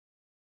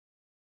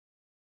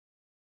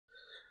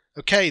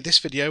Okay, this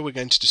video we're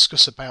going to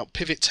discuss about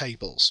pivot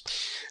tables.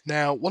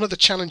 Now, one of the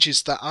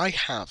challenges that I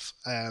have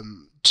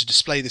to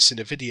display this in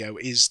a video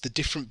is the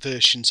different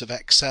versions of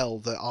Excel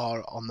that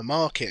are on the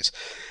market.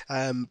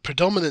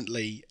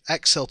 Predominantly,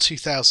 Excel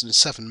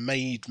 2007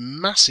 made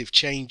massive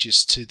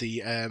changes to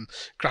the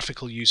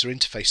graphical user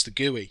interface, the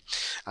GUI.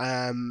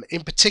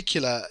 In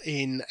particular,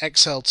 in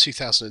Excel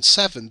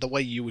 2007, the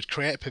way you would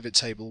create a pivot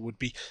table would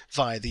be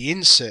via the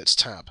Insert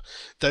tab.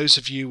 Those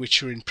of you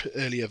which are in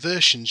earlier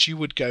versions, you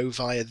would go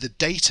via the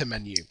Data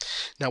menu.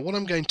 Now, what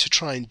I'm going to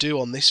try and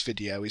do on this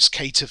video is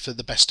cater for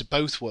the best of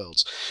both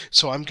worlds.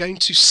 So I'm going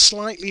to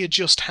slightly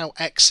adjust how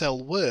Excel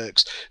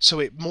works so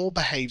it more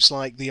behaves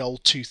like the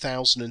old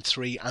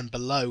 2003 and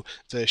below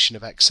version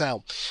of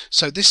Excel.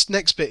 So this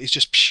next bit is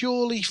just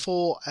purely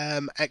for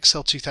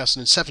Excel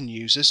 2007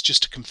 users,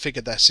 just to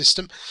configure their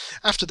system.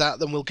 After that,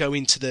 then we'll go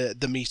into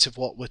the meat of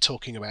what we're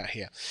talking about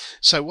here.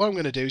 So what I'm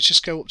going to do is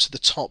just go up to the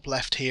top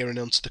left here and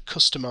onto the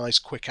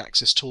Customize Quick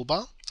Access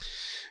toolbar.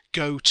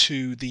 Go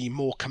to the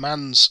More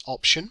Commands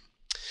option,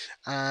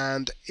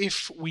 and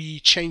if we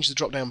change the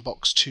drop down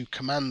box to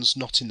Commands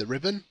Not in the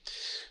Ribbon,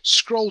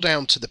 scroll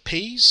down to the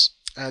P's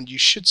and you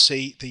should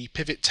see the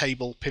Pivot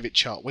Table Pivot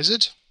Chart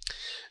Wizard.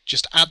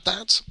 Just add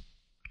that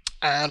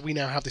and we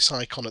now have this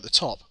icon at the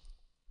top.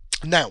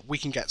 Now we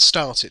can get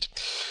started.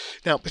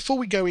 Now, before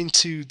we go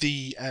into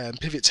the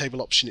pivot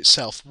table option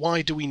itself,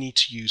 why do we need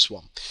to use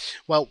one?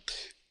 Well,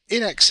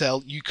 in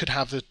Excel you could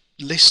have a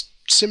list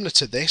similar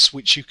to this,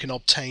 which you can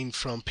obtain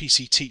from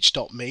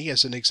pcteach.me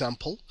as an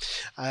example.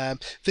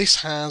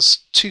 This has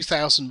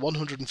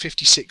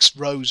 2,156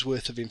 rows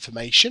worth of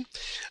information,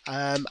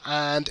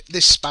 and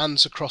this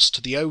spans across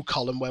to the O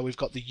column where we've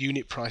got the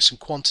unit price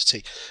and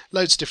quantity.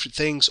 Loads of different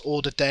things,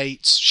 order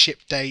dates,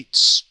 ship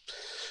dates,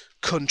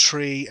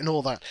 country and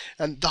all that.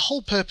 And the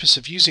whole purpose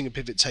of using a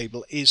pivot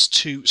table is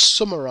to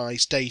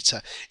summarize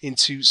data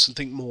into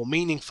something more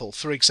meaningful.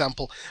 For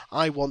example,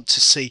 I want to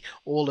see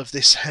all of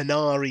this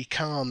Hanari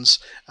Khan's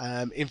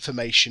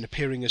information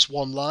appearing as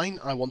one line.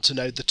 I want to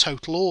know the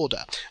total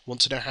order. I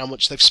want to know how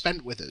much they've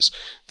spent with us.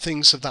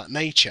 Things of that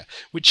nature,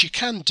 which you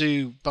can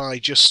do by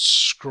just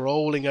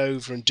scrolling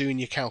over and doing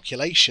your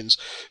calculations,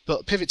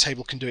 but a pivot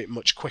table can do it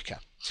much quicker.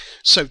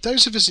 So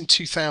those of us in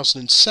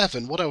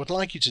 2007, what I would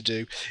like you to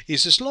do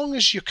is, as long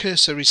as your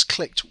cursor is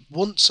clicked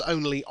once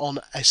only on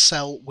a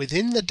cell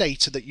within the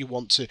data that you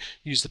want to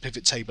use the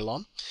pivot table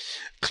on,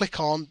 click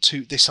on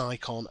to this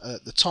icon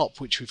at the top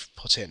which we've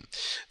put in.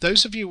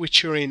 Those of you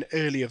which are in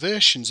earlier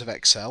versions of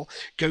Excel,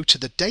 go to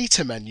the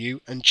Data menu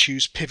and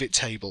choose Pivot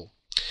Table.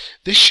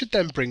 This should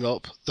then bring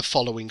up the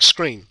following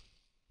screen,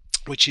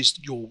 which is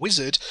your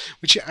wizard,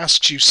 which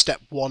asks you step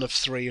 1 of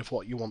 3 of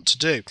what you want to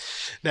do.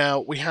 Now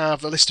we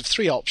have a list of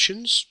 3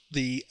 options: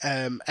 the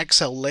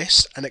Excel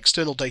list, an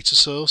external data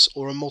source,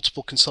 or a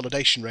multiple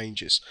consolidation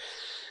ranges.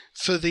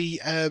 For the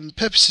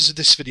purposes of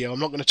this video, I'm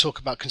not going to talk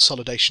about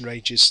consolidation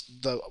ranges,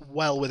 though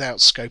well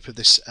without scope of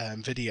this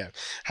video.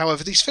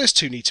 However, these first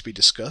 2 need to be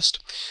discussed.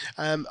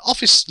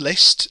 Office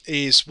list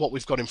is what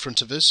we've got in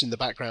front of us in the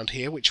background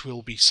here, which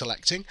we'll be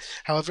selecting.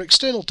 However,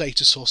 external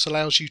data source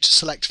allows you to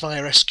select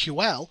via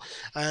SQL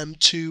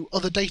to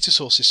other data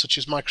sources such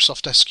as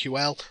Microsoft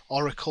SQL,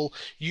 Oracle,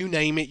 you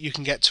name it, you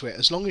can get to it.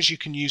 As long as you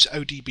can use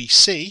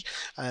ODBC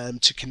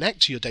to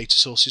connect to your data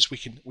sources, we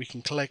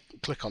can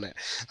click on it.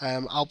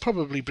 I'll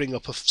probably bring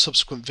up a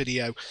subsequent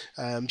video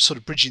sort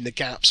of bridging the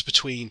gaps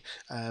between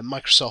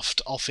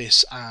Microsoft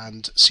Office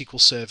and SQL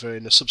Server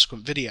in a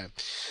subsequent video.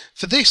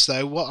 For this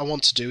though, what I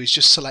want to do is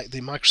just select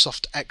the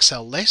Microsoft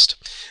Excel list.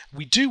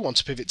 We do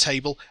want a pivot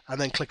table and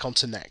then click on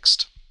to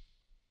next.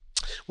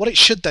 What it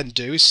should then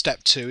do is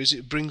step 2 is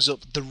it brings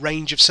up the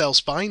range of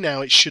cells by. Now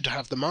it should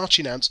have the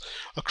marching ants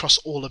across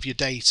all of your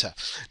data.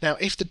 Now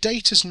if the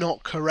data's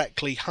not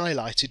correctly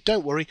highlighted,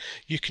 don't worry,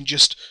 you can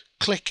just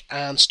click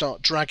and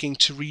start dragging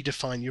to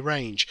redefine your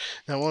range.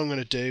 Now what I'm going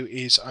to do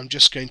is I'm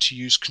just going to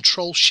use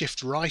Control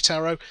Shift right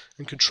arrow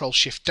and Control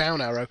Shift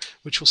down arrow,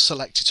 which will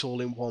select it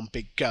all in one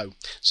big go.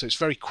 So it's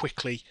very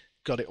quickly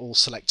got it all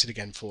selected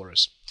again for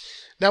us.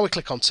 Now we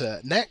click on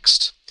to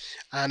next,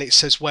 and it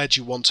says where do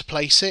you want to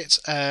place it.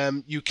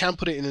 You can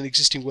put it in an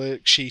existing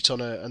worksheet on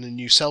a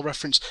new cell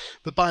reference,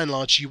 but by and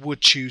large you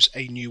would choose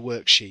a new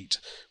worksheet.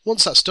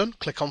 Once that's done,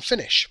 click on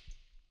finish.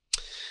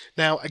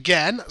 Now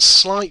again,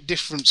 slight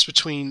difference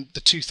between the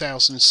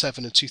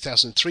 2007 and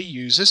 2003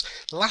 users.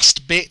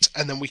 Last bit,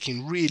 and then we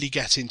can really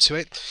get into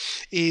it,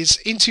 is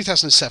in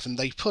 2007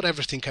 they put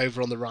everything over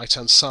on the right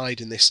hand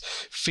side in this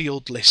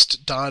field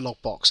list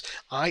dialog box.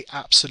 I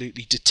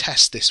absolutely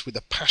detest this with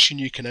a passion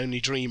you can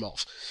only dream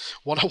of.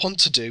 What I want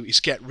to do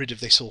is get rid of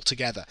this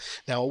altogether.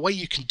 Now a way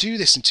you can do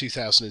this in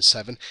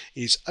 2007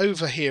 is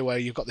over here where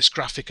you've got this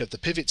graphic of the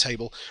pivot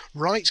table,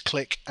 right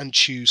click and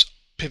choose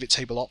Pivot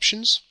Table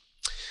Options.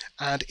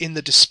 And in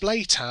the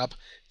Display tab,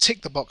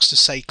 tick the box to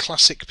say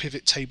Classic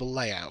Pivot Table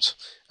Layout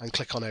and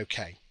click on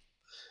OK.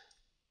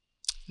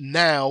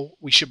 Now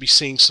we should be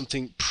seeing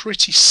something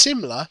pretty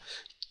similar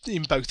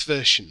in both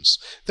versions.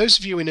 Those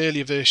of you in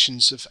earlier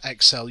versions of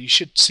Excel, you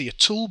should see a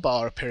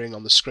toolbar appearing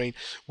on the screen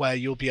where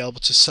you'll be able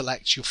to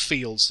select your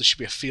fields. There should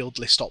be a field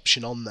list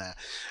option on there,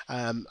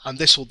 and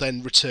this will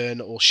then return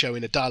or show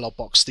in a dialog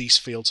box these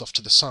fields off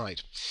to the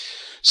side.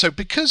 So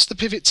because the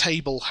pivot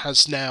table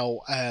has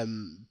now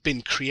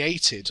been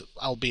created,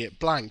 albeit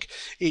blank,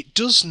 it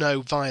does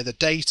know via the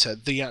data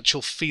the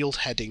actual field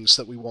headings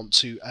that we want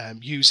to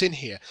use in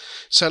here.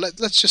 So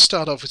let's just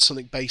start off with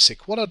something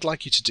basic. What I'd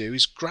like you to do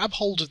is grab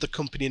hold of the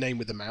company name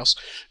with the mouse,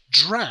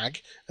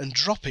 drag and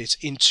drop it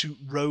into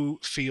row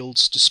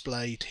fields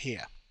displayed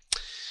here.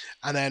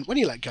 And then when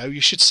you let go,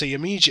 you should see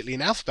immediately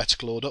in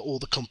alphabetical order all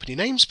the company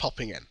names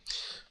popping in.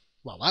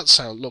 Well,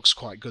 that looks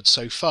quite good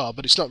so far,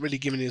 but it's not really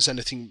giving us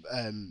anything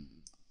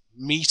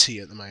meaty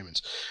at the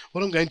moment.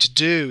 What I'm going to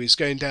do is,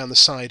 going down the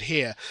side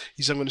here,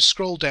 is I'm going to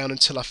scroll down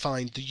until I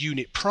find the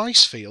unit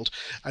price field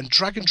and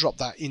drag and drop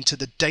that into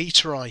the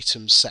data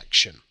items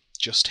section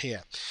just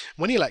here.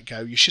 When you let go,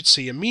 you should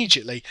see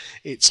immediately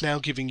it's now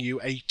giving you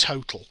a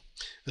total,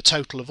 the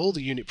total of all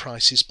the unit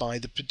prices by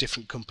the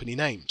different company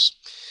names.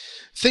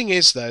 Thing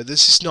is though,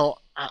 this is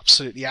not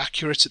absolutely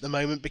accurate at the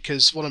moment,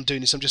 because what I'm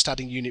doing is I'm just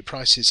adding unit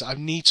prices. I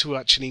need to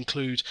actually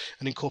include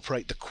and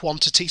incorporate the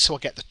quantity so I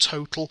get the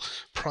total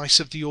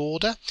price of the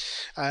order,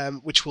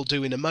 which we'll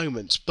do in a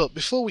moment. But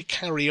before we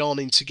carry on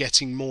into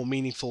getting more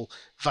meaningful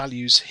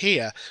values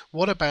here,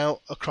 what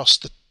about across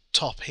the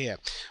top here?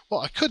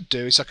 What I could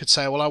do is I could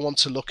say, well, I want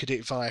to look at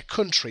it via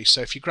country. So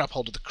if you grab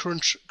hold of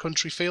the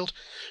country field,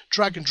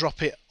 drag and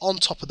drop it on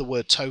top of the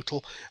word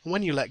total, and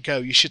when you let go,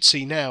 you should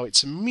see now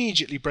it's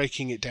immediately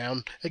breaking it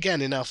down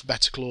again in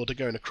alphabetical order,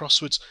 going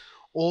acrosswards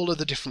all of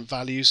the different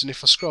values. And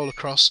if I scroll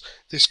across,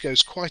 this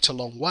goes quite a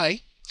long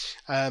way,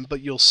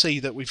 but you'll see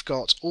that we've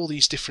got all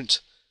these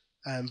different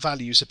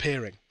values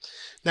appearing.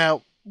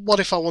 Now,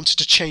 what if I wanted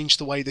to change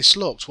the way this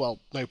looked?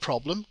 Well, no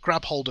problem.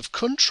 Grab hold of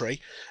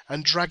country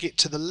and drag it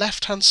to the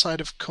left hand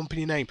side of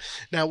company name.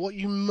 Now what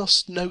you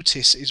must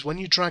notice is when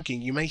you're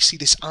dragging, you may see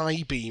this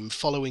I-beam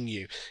following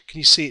you. Can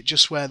you see it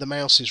just where the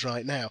mouse is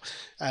right now,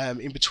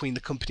 in between the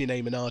company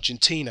name and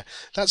Argentina?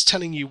 That's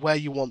telling you where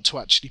you want to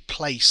actually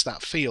place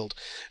that field.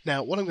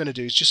 Now what I'm going to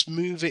do is just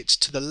move it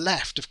to the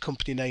left of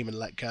company name and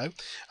let go,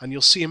 and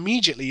you'll see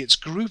immediately it's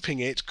grouping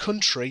it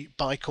country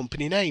by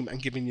company name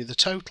and giving you the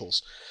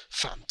totals.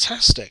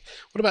 Fantastic.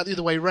 What about the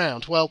other way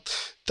around? Well,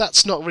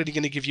 that's not really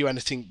going to give you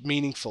anything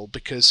meaningful,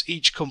 because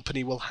each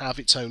company will have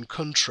its own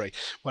country,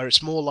 where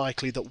it's more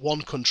likely that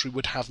one country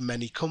would have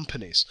many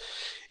companies.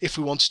 If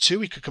we wanted to,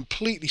 we could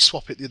completely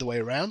swap it the other way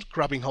around,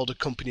 grabbing hold of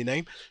company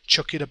name,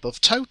 chuck it above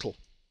total.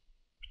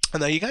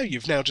 And there you go,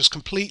 you've now just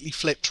completely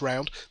flipped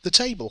round the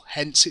table,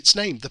 hence its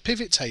name, the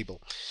pivot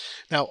table.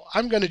 Now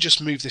I'm going to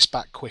just move this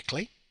back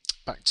quickly,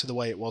 back to the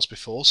way it was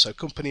before. So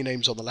company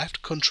names on the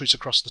left, countries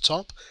across the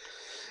top.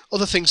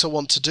 Other things I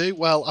want to do,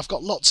 well, I've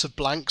got lots of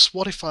blanks.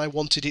 What if I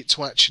wanted it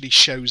to actually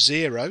show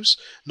zeros?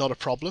 Not a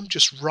problem,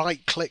 just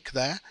right click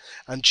there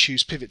and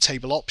choose pivot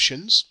table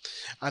options,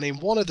 and in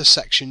one of the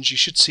sections you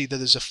should see that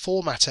there's a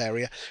format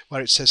area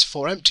where it says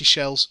for empty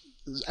cells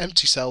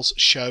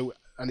show,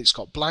 and it's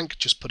got blank,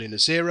 just put in a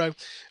 0,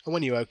 and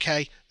when you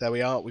OK, there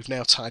we are, we've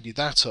now tidied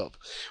that up.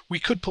 We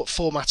could put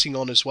formatting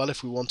on as well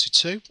if we wanted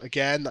to.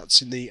 Again,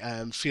 that's in the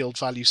field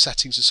value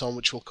settings and so on,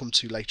 which we'll come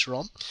to later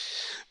on.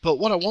 But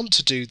what I want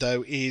to do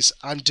though is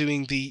I'm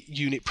doing the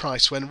unit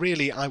price when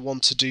really I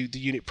want to do the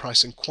unit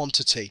price and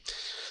quantity.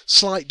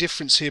 Slight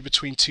difference here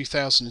between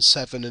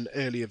 2007 and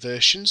earlier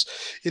versions.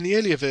 In the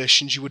earlier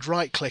versions you would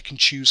right click and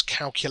choose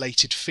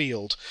calculated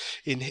field.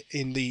 In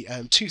the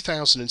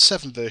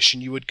 2007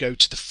 version you would go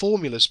to the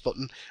formulas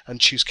button and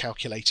choose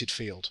calculated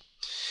field.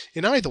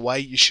 In either way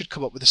you should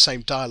come up with the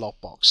same dialog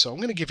box, so I'm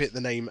going to give it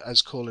the name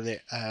as calling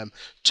it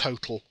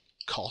total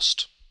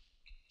cost.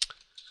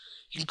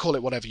 You can call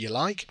it whatever you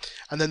like,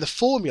 and then the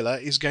formula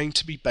is going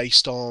to be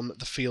based on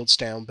the fields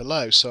down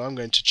below. So I'm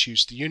going to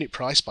choose the unit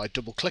price by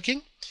double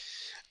clicking,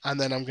 and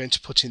then I'm going to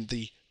put in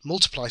the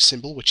multiply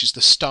symbol, which is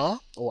the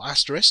star or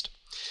asterisk,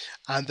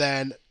 and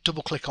then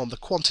double click on the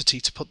quantity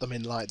to put them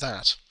in like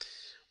that.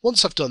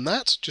 Once I've done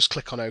that, just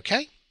click on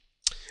OK,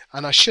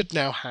 and I should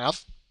now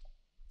have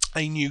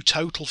a new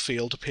total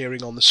field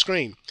appearing on the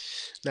screen.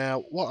 Now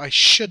what I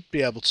should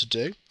be able to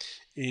do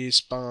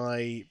is,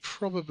 by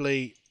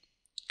probably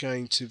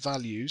going to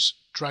values,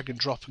 drag and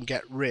drop and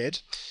get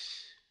rid,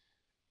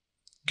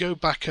 go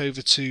back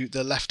over to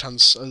the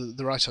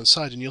right hand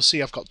side, and you'll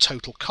see I've got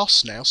total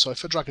costs now. So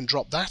if I drag and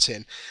drop that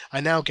in, I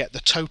now get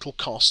the total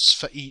costs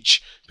for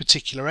each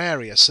particular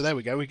area. So there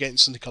we go, we're getting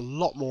something a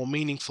lot more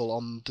meaningful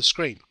on the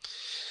screen.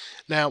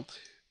 Now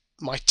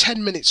my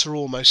 10 minutes are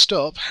almost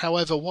up.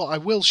 However, what I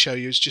will show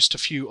you is just a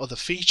few other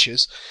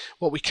features.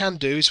 What we can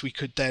do is we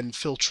could then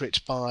filter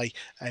it by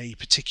a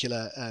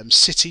particular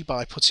city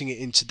by putting it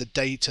into the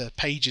data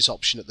pages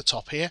option at the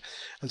top here,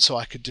 and so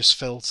I could just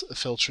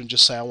filter and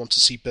just say I want to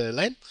see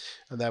Berlin,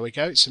 and there we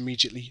go, it's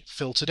immediately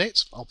filtered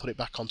it. I'll put it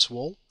back onto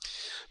all.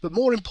 But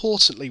more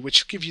importantly,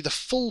 which will give you the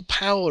full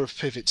power of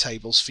pivot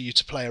tables for you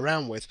to play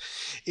around with,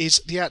 is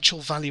the actual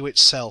value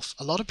itself.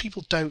 A lot of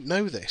people don't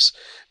know this,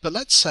 but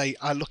let's say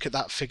I look at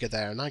that figure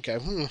there and I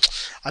go,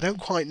 I don't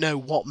quite know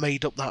what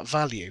made up that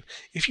value.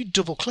 If you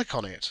double click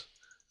on it,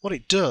 what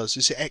it does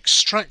is it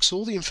extracts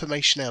all the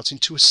information out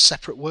into a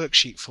separate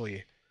worksheet for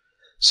you.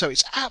 So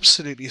it's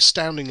absolutely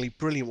astoundingly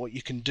brilliant what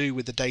you can do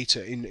with the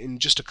data in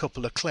just a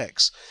couple of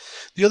clicks.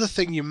 The other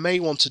thing you may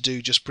want to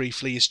do just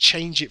briefly is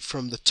change it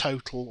from the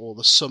total or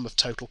the sum of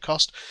total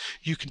cost.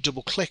 You can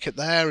double click it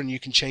there and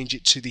you can change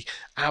it to the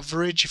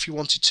average if you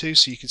wanted to,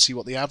 so you can see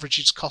what the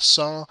average costs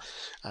are,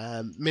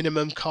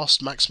 minimum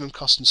cost, maximum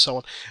cost, and so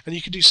on. And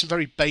you can do some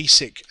very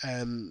basic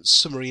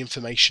summary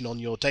information on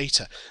your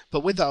data.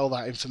 But with all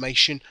that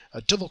information, a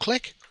double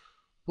click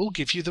will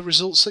give you the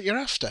results that you're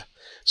after.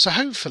 So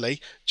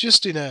hopefully,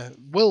 just in a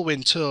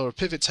whirlwind tour of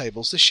pivot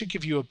tables, this should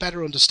give you a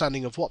better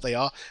understanding of what they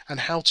are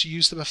and how to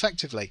use them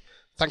effectively.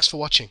 Thanks for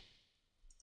watching.